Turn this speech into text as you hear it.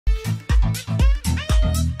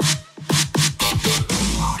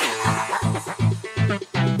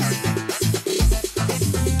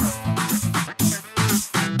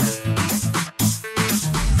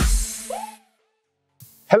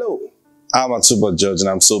Hello, I'm Atubo George, and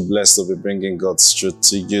I'm so blessed to be bringing God's truth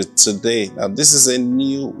to you today. Now, this is a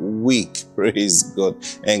new week, praise God,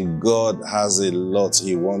 and God has a lot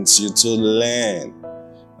He wants you to learn.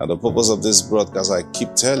 Now, the purpose of this broadcast, I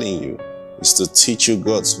keep telling you, is to teach you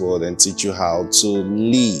God's word and teach you how to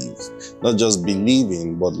live. Not just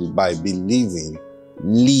believing, but by believing,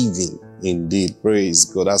 living indeed. Praise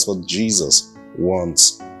God. That's what Jesus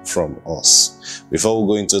wants from us. Before we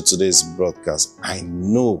go into today's broadcast, I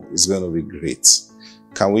know it's going to be great.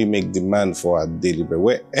 Can we make demand for our daily bread?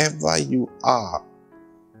 Wherever you are,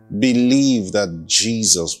 believe that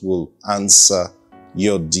Jesus will answer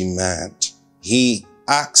your demand. He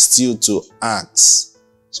asked you to ask,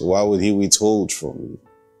 so why would He withhold from you?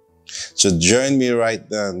 So join me right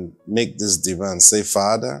now and make this demand. Say,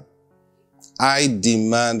 Father, I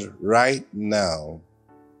demand right now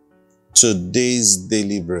today's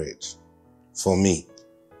daily bread for me.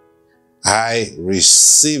 I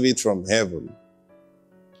receive it from heaven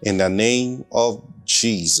in the name of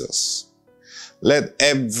Jesus. Let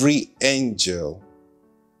every angel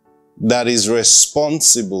that is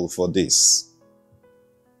responsible for this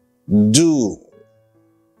do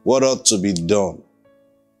what ought to be done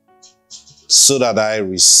so that I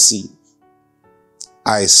receive.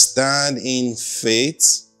 I stand in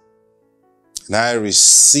faith and I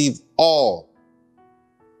receive all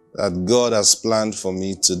that God has planned for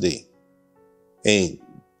me today. In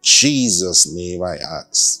Jesus' name I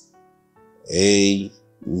ask.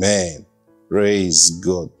 Amen. Praise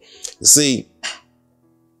God. You see,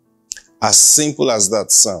 as simple as that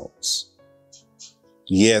sounds,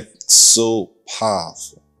 yet so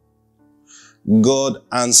powerful. God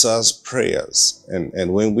answers prayers.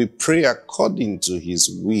 And when we pray according to His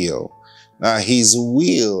will, now His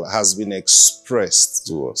will has been expressed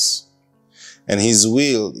to us. And His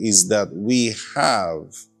will is that we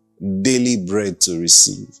have daily bread to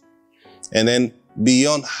receive. And then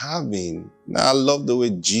beyond having, now I love the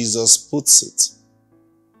way Jesus puts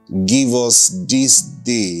it. Give us this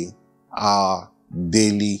day our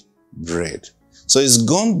daily bread. So it's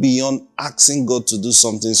gone beyond asking God to do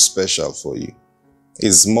something special for you.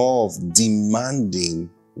 It's more of demanding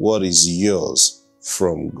what is yours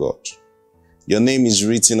from God. Your name is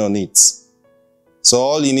written on it. So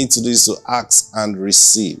all you need to do is to ask and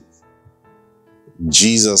receive.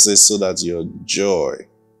 Jesus says so that your joy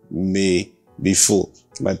may be full.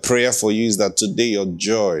 My prayer for you is that today your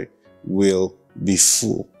joy will be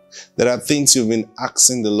full. There are things you've been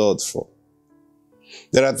asking the Lord for.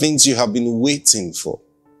 There are things you have been waiting for.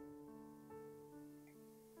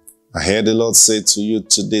 I heard the Lord say to you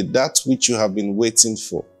today, that which you have been waiting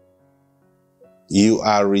for, you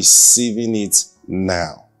are receiving it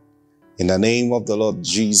now. In the name of the Lord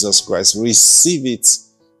Jesus Christ, receive it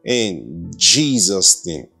in Jesus'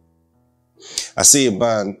 name. I say,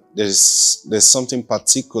 man, there's something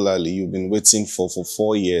particularly you've been waiting for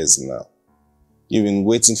 4 years now. You've been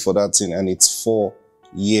waiting for that thing and it's 4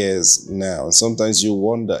 years now. And sometimes you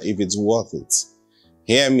wonder if it's worth it.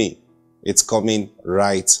 Hear me. It's coming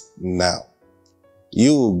right now.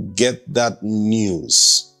 You will get that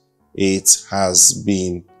news. It has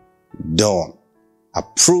been done.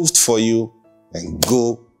 Approved for you, and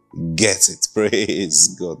go get it. Praise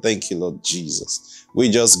God. Thank you, Lord Jesus. We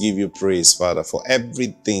just give you praise, Father, for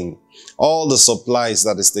everything, all the supplies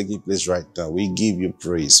that is taking place right now. We give you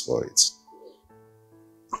praise for it.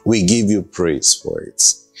 We give you praise for it.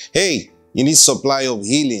 Hey, you need supply of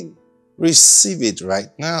healing. Receive it right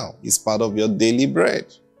now. It's part of your daily bread.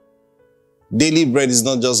 Daily bread is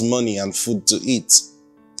not just money and food to eat.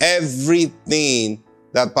 Everything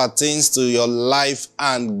that pertains to your life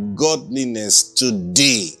and godliness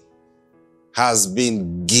today has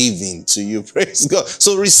been given to you. Praise God.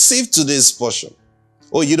 So receive today's portion.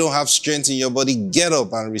 Oh, you don't have strength in your body? Get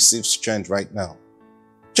up and receive strength right now.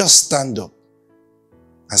 Just stand up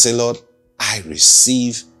and say, Lord, I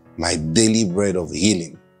receive my daily bread of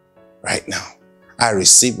healing right now. I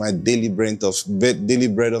receive my daily bread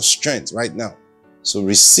of strength right now. So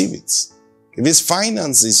receive it. If it's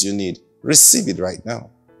finances you need, receive it right now.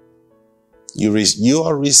 You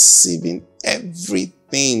are receiving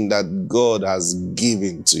everything that God has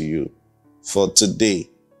given to you for today.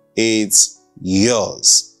 It's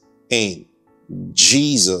yours in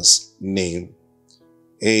Jesus' name.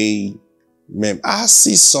 Amen. I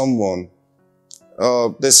see someone.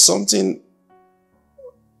 There's something.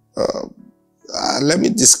 Let me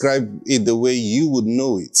describe it the way you would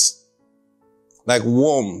know it. Like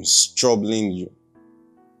worms troubling you.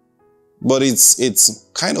 But it's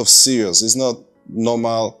kind of serious. It's not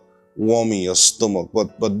normal worm in your stomach.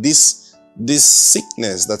 But this this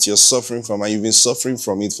sickness that you're suffering from, and you've been suffering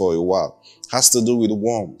from it for a while, has to do with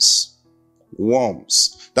worms.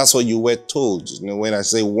 Worms. That's what you were told. When I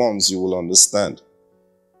say worms, you will understand.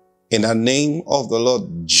 In the name of the Lord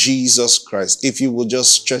Jesus Christ, if you will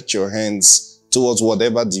just stretch your hands towards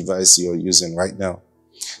whatever device you're using right now,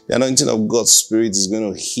 the anointing of God's Spirit is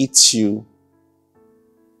going to hit you,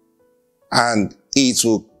 and it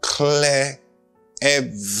will clear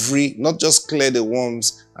not just clear the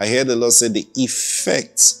worms. I hear the Lord say the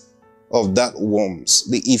effect of that worms,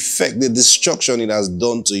 the effect, the destruction it has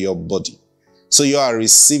done to your body. So you are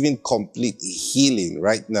receiving complete healing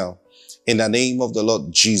right now. In the name of the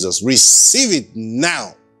Lord Jesus, receive it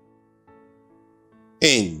now.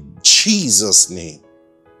 In Jesus' name.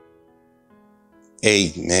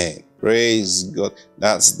 Amen. Praise God.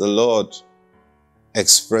 That's the Lord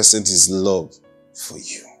expressing his love for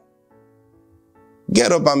you.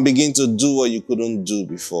 Get up and begin to do what you couldn't do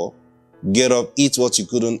before. Get up, eat what you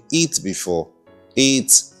couldn't eat before.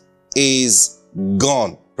 It is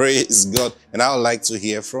gone. Praise God. And I would like to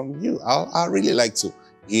hear from you. I really like to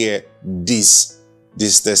hear this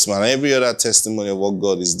testimony, every other testimony of what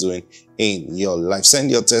God is doing in your life. Send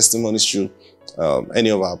your testimonies through any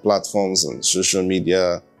of our platforms on social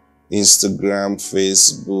media, Instagram,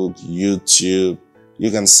 Facebook, YouTube.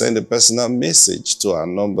 You can send a personal message to our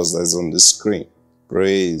numbers that's on the screen.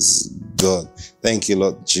 Praise God. Thank you,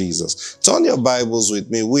 Lord Jesus. Turn your Bibles with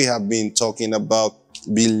me. We have been talking about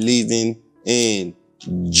believing in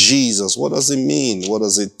Jesus. What does it mean? What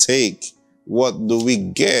does it take? What do we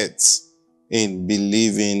get in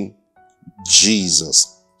believing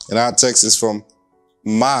Jesus? And our text is from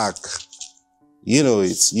Mark. You know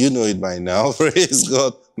it. You know it by now. Praise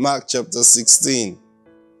God. Mark chapter 16.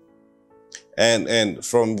 And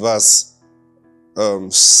from verse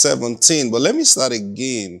 17. But let me start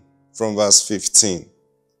again from verse 15.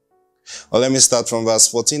 Or let me start from verse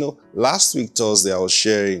 14. Last week, Thursday, I was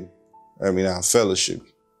sharing our fellowship.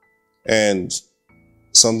 And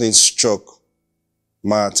something struck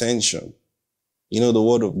my attention. The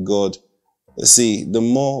word of God. See, the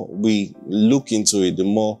more we look into it, the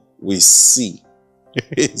more we see.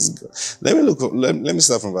 Let me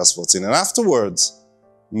start from verse 14. And afterwards,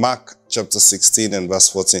 Mark chapter 16 and verse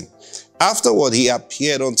 14. Afterward, he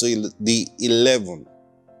appeared unto the 11.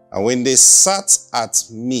 And when they sat at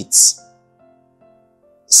meat,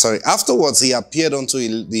 afterwards he appeared unto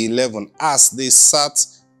the 11 as they sat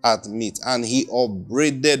at meat, and he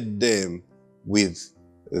upbraided them with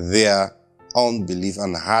their unbelief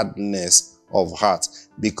and hardness of heart,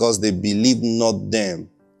 because they believed not them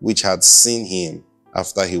which had seen him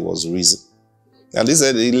after he was risen. And these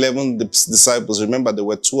are the 11 disciples. Remember, there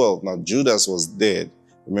were 12. Now, Judas was dead.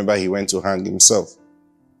 Remember, he went to hang himself.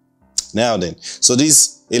 Now then, so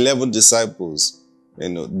these 11 disciples,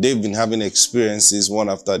 they've been having experiences one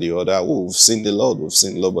after the other. Oh, we've seen the Lord.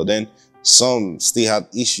 But then some still had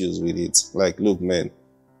issues with it. Like, look, man,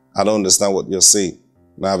 I don't understand what you're saying.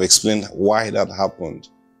 Now, I've explained why that happened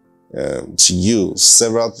to you.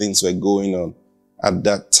 Several things were going on at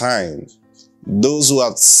that time. Those who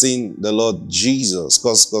have seen the Lord Jesus,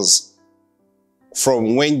 because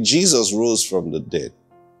from when Jesus rose from the dead,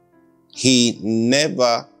 he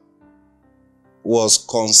never was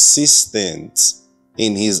consistent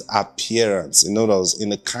in his appearance. In other words, in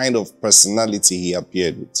the kind of personality he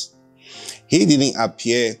appeared with. He didn't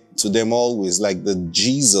appear to them always like the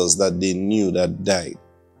Jesus that they knew that died.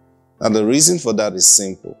 And the reason for that is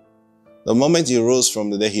simple. The moment he rose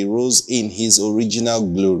from the dead, he rose in his original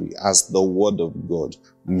glory as the Word of God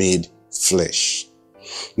made flesh.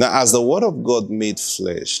 Now, as the Word of God made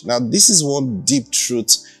flesh, now this is one deep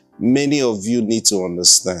truth many of you need to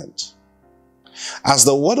understand. As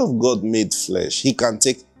the Word of God made flesh, he can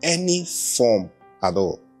take any form at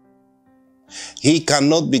all. He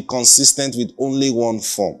cannot be consistent with only one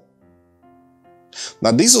form.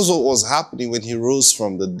 Now, this is what was happening when he rose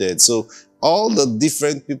from the dead. So, all the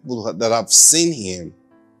different people that have seen him,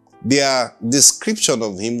 their description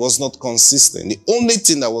of him was not consistent. The only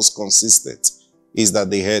thing that was consistent is that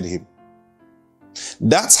they heard him.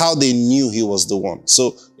 That's how they knew he was the one.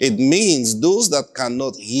 So it means those that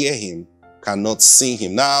cannot hear him cannot see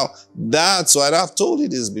him. Now, that's why I've told you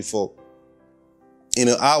this before.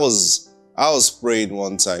 I was praying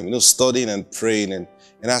one time, studying and praying, and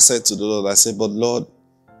I said to the Lord, I said, but Lord,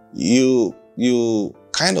 you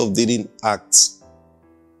kind of didn't act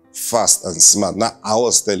fast and smart. Now, I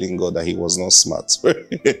was telling God that he was not smart.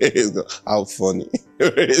 How funny.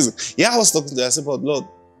 I was talking to him. I said, but Lord,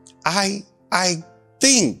 I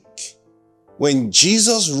think when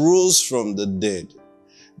Jesus rose from the dead,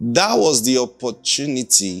 that was the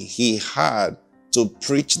opportunity he had to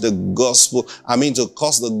preach the gospel. To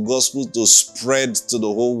cause the gospel to spread to the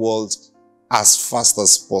whole world as fast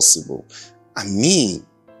as possible.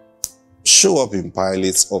 Show up in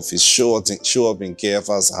Pilate's office, show up in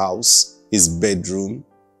Caiaphas' house, his bedroom.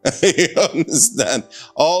 You understand?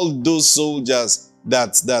 All those soldiers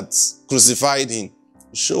that crucified him,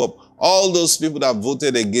 show up. All those people that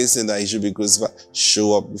voted against him that he should be crucified,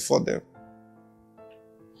 show up before them.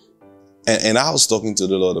 And I was talking to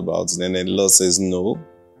the Lord about it, and then the Lord says, no,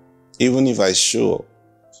 even if I show up,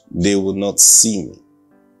 they will not see me.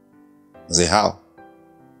 I say, how?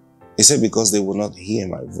 He said, because they will not hear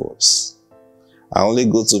my voice. I only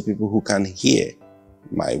go to people who can hear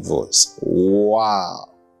my voice. Wow.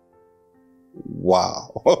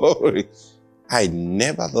 Wow. I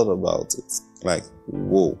never thought about it. Like,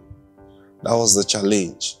 whoa. That was the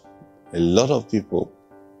challenge. A lot of people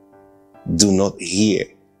do not hear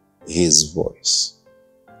his voice.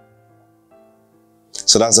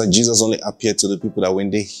 So that's why Jesus only appeared to the people that when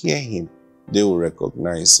they hear him, they will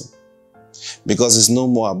recognize him. Because it's no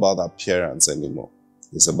more about appearance anymore.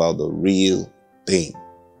 It's about the real thing,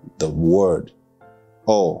 the word,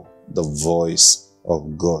 or the voice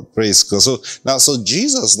of God. Praise God. So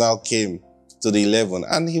Jesus now came to the 11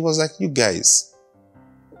 and he was like, you guys,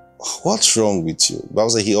 what's wrong with you? The Bible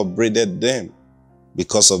says he upbraided them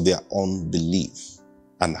because of their unbelief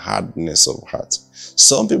and hardness of heart.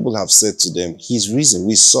 Some people have said to them, his reason,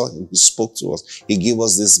 we saw him, he spoke to us, he gave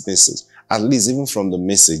us this message. At least even from the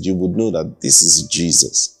message, you would know that this is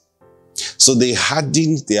Jesus. So they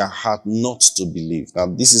hardened their heart not to believe. Now,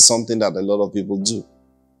 this is something that a lot of people do.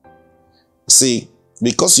 See,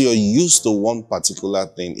 because you're used to one particular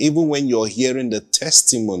thing, even when you're hearing the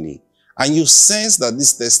testimony and you sense that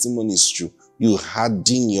this testimony is true, you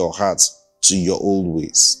harden your heart to your old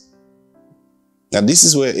ways. Now, this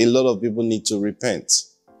is where a lot of people need to repent.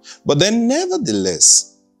 But then, nevertheless,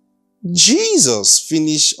 Jesus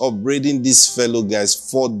finished upbraiding these fellow guys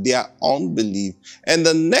for their unbelief. And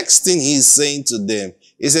the next thing he's saying to them,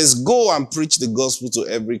 he says, go and preach the gospel to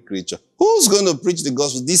every creature. Who's going to preach the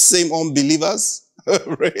gospel? These same unbelievers?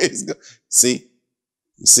 Praise God. See,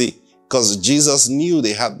 because Jesus knew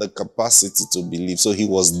they had the capacity to believe. So he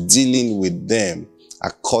was dealing with them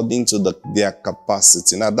according to their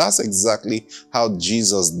capacity. Now, that's exactly how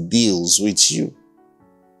Jesus deals with you.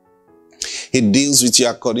 He deals with you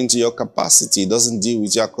according to your capacity. He doesn't deal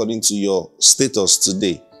with you according to your status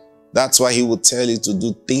today. That's why he will tell you to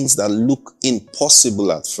do things that look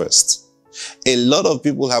impossible at first. A lot of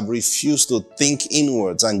people have refused to think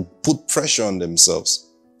inwards and put pressure on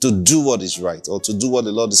themselves to do what is right or to do what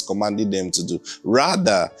the Lord is commanding them to do.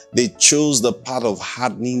 Rather, they chose the path of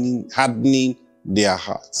hardening their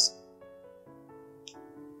hearts.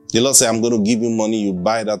 The Lord said, I'm going to give you money, you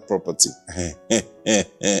buy that property.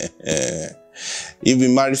 You've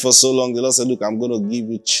been married for so long, the Lord said, look, I'm going to give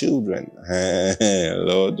you children.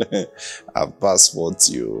 Lord, I've passport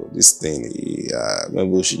you, this thing. Maybe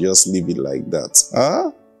we should just leave it like that.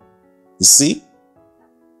 Huh? You see?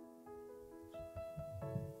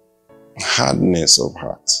 Hardness of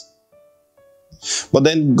heart. But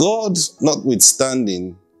then God,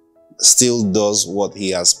 notwithstanding, still does what he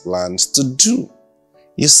has planned to do.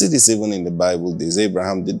 You see this even in the Bible days.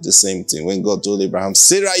 Abraham did the same thing. When God told Abraham,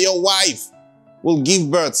 Sarah, your wife, will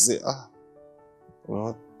give birth. He said,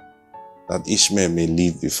 well, that Ishmael may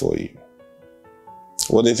live before you.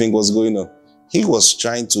 What do you think was going on? He was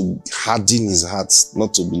trying to harden his heart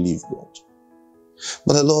not to believe God.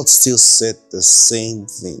 But the Lord still said the same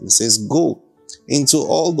thing. He says, go into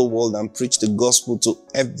all the world and preach the gospel to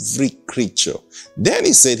every creature. Then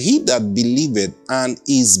he said, he that believeth and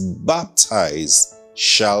is baptized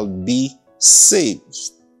shall be saved.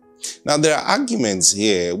 Now there are arguments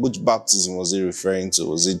here. Which baptism was he referring to?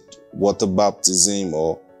 Was it water baptism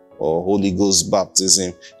or Holy Ghost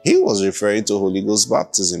baptism? He was referring to Holy Ghost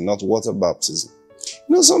baptism, not water baptism.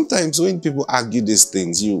 You know, sometimes when people argue these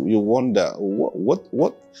things, you wonder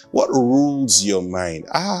what rules your mind.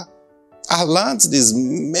 I learned this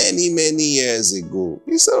many years ago.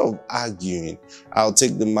 Instead of arguing, I'll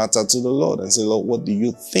take the matter to the Lord and say, Lord, what do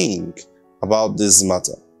you think about this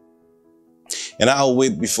matter? And I'll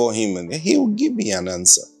wait before him and he will give me an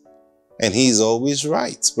answer. And he's always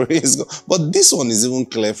right. Praise God. But this one is even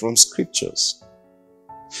clear from scriptures.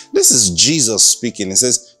 This is Jesus speaking. He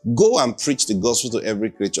says, go and preach the gospel to every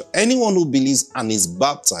creature. Anyone who believes and is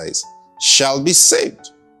baptized shall be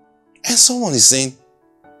saved. And someone is saying,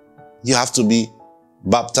 you have to be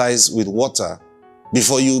baptized with water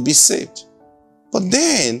before you will be saved. But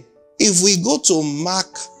then, if we go to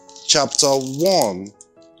Mark chapter 1,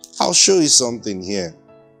 I'll show you something here.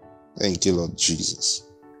 Thank you, Lord Jesus.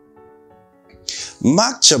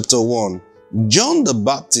 Mark chapter 1, John the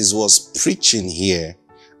Baptist was preaching here,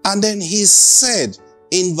 and then he said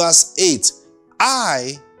in verse 8,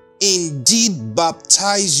 I indeed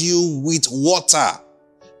baptize you with water.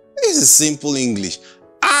 This is simple English.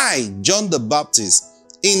 I, John the Baptist,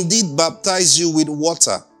 indeed baptize you with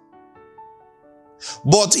water,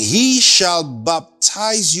 but he shall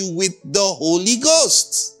baptize you with the Holy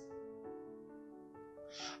Ghost.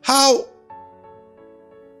 How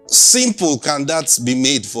simple can that be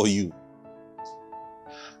made for you?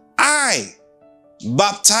 I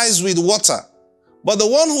baptize with water, but the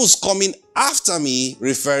one who's coming after me,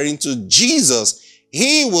 referring to Jesus,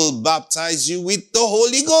 he will baptize you with the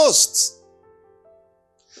Holy Ghost.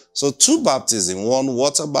 So two baptisms, one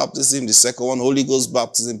water baptism, the second one Holy Ghost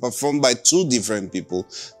baptism, performed by two different people.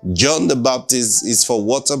 John the Baptist is for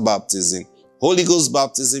water baptism. Holy Ghost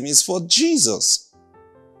baptism is for Jesus.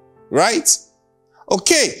 Right?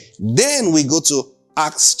 Okay, then we go to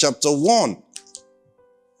Acts chapter 1.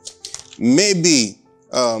 Maybe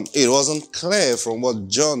it wasn't clear from what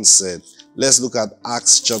John said. Let's look at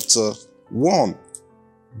Acts chapter 1.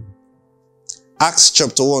 Acts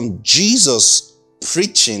chapter 1, Jesus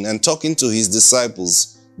preaching and talking to his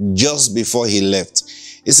disciples just before he left.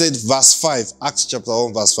 He said, verse 5, Acts chapter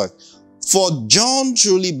 1, verse 5. For John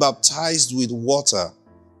truly baptized with water,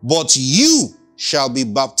 but you shall be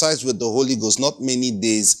baptized with the Holy Ghost not many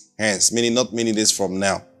days hence, meaning not many days from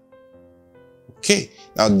now. Okay,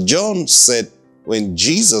 now John said when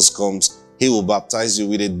Jesus comes, he will baptize you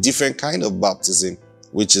with a different kind of baptism,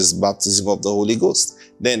 which is baptism of the Holy Ghost.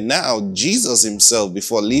 Then now Jesus himself,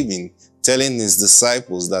 before leaving, telling his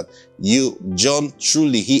disciples that John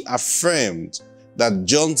truly, he affirmed that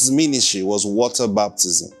John's ministry was water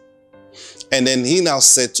baptism. And then he now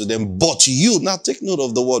said to them, but you, now take note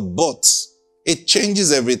of the word but. It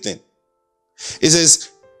changes everything. It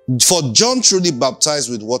says, for John truly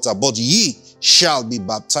baptized with water, but ye shall be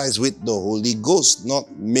baptized with the Holy Ghost not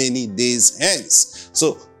many days hence.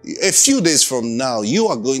 So a few days from now, you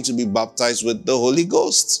are going to be baptized with the Holy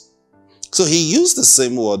Ghost. So he used the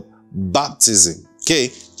same word, baptism.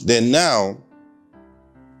 Okay, then now,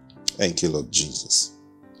 thank you, Lord Jesus.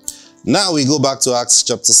 Now we go back to Acts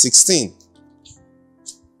chapter 16.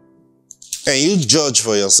 And you judge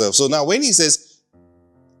for yourself. So now when he says,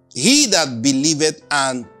 he that believeth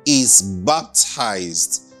and is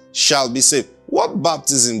baptized shall be saved. What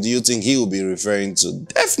baptism do you think he will be referring to?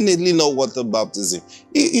 Definitely not water baptism.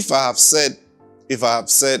 If I have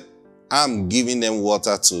said, I'm giving them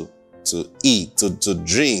water to eat, to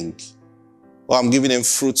drink, or I'm giving them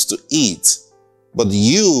fruits to eat, but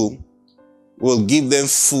you will give them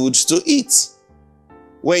food to eat.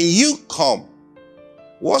 When you come,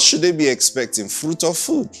 what should they be expecting? Fruit or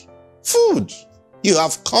food? Food. You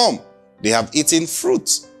have come. They have eaten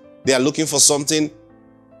fruit. They are looking for something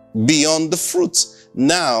beyond the fruit.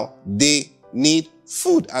 Now they need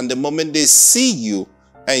food. And the moment they see you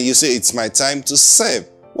and you say, it's my time to serve,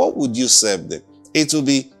 what would you serve them? It will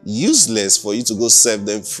be useless for you to go serve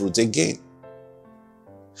them fruit again.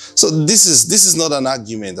 So this is not an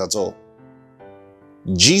argument at all.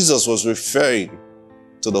 Jesus was referring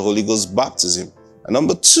to the Holy Ghost baptism. And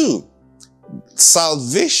number two,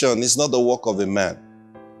 salvation is not the work of a man.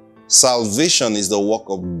 Salvation is the work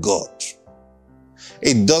of God.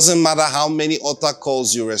 It doesn't matter how many altar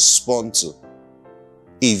calls you respond to.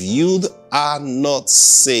 If you are not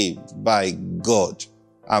saved by God,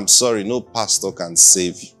 I'm sorry, no pastor can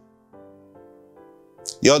save you.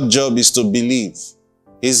 Your job is to believe.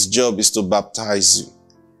 His job is to baptize you.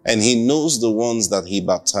 And he knows the ones that he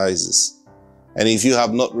baptizes. And if you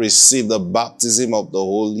have not received the baptism of the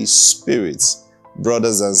Holy Spirit,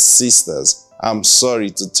 brothers and sisters, I'm sorry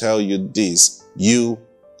to tell you this, you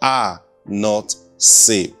are not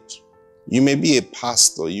saved. You may be a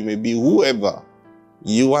pastor, you may be whoever,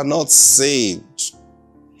 you are not saved.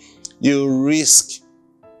 You risk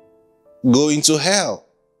going to hell.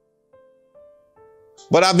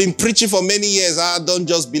 But I've been preaching for many years, I don't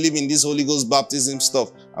just believe in this Holy Ghost baptism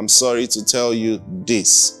stuff. I'm sorry to tell you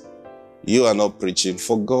this, you are not preaching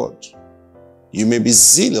for God. You may be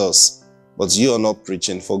zealous, but you are not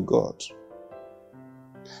preaching for God.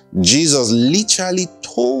 Jesus literally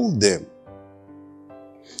told them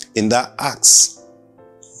in that Acts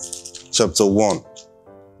chapter 1.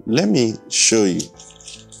 Let me show you.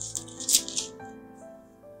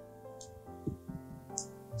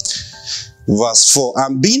 Verse 4,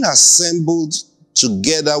 and being assembled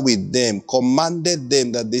together with them, commanded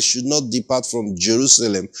them that they should not depart from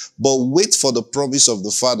Jerusalem, but wait for the promise of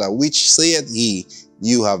the Father, which saith he,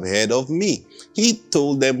 you have heard of me. He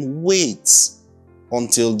told them, wait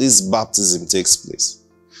until this baptism takes place.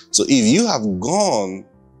 So if you have gone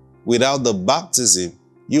without the baptism,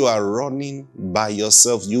 you are running by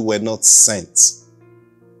yourself. You were not sent.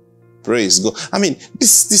 Praise God. I mean,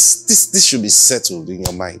 this should be settled in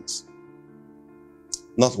your mind.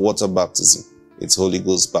 Not water baptism. It's Holy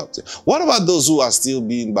Ghost baptism. What about those who are still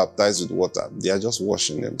being baptized with water? They are just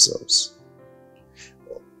washing themselves.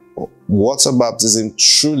 Water baptism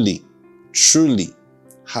truly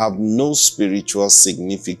have no spiritual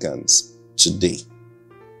significance today.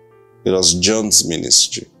 It was John's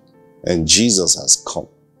ministry, and Jesus has come.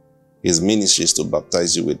 His ministry is to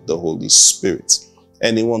baptize you with the Holy Spirit.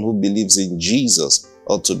 Anyone who believes in Jesus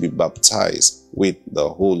ought to be baptized with the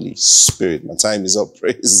Holy Spirit. My time is up,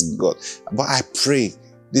 praise God. But I pray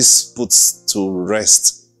this puts to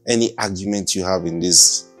rest any argument you have in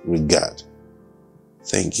this regard.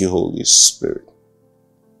 Thank you, Holy Spirit.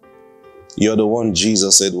 You're the one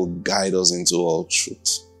Jesus said will guide us into all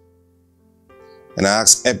truth. And I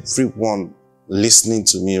ask everyone listening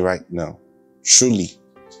to me right now, truly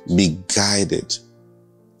be guided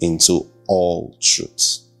into all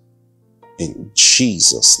truth. In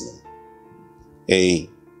Jesus' name,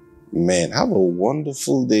 amen. Have a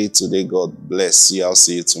wonderful day today. God bless you. I'll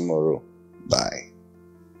see you tomorrow. Bye.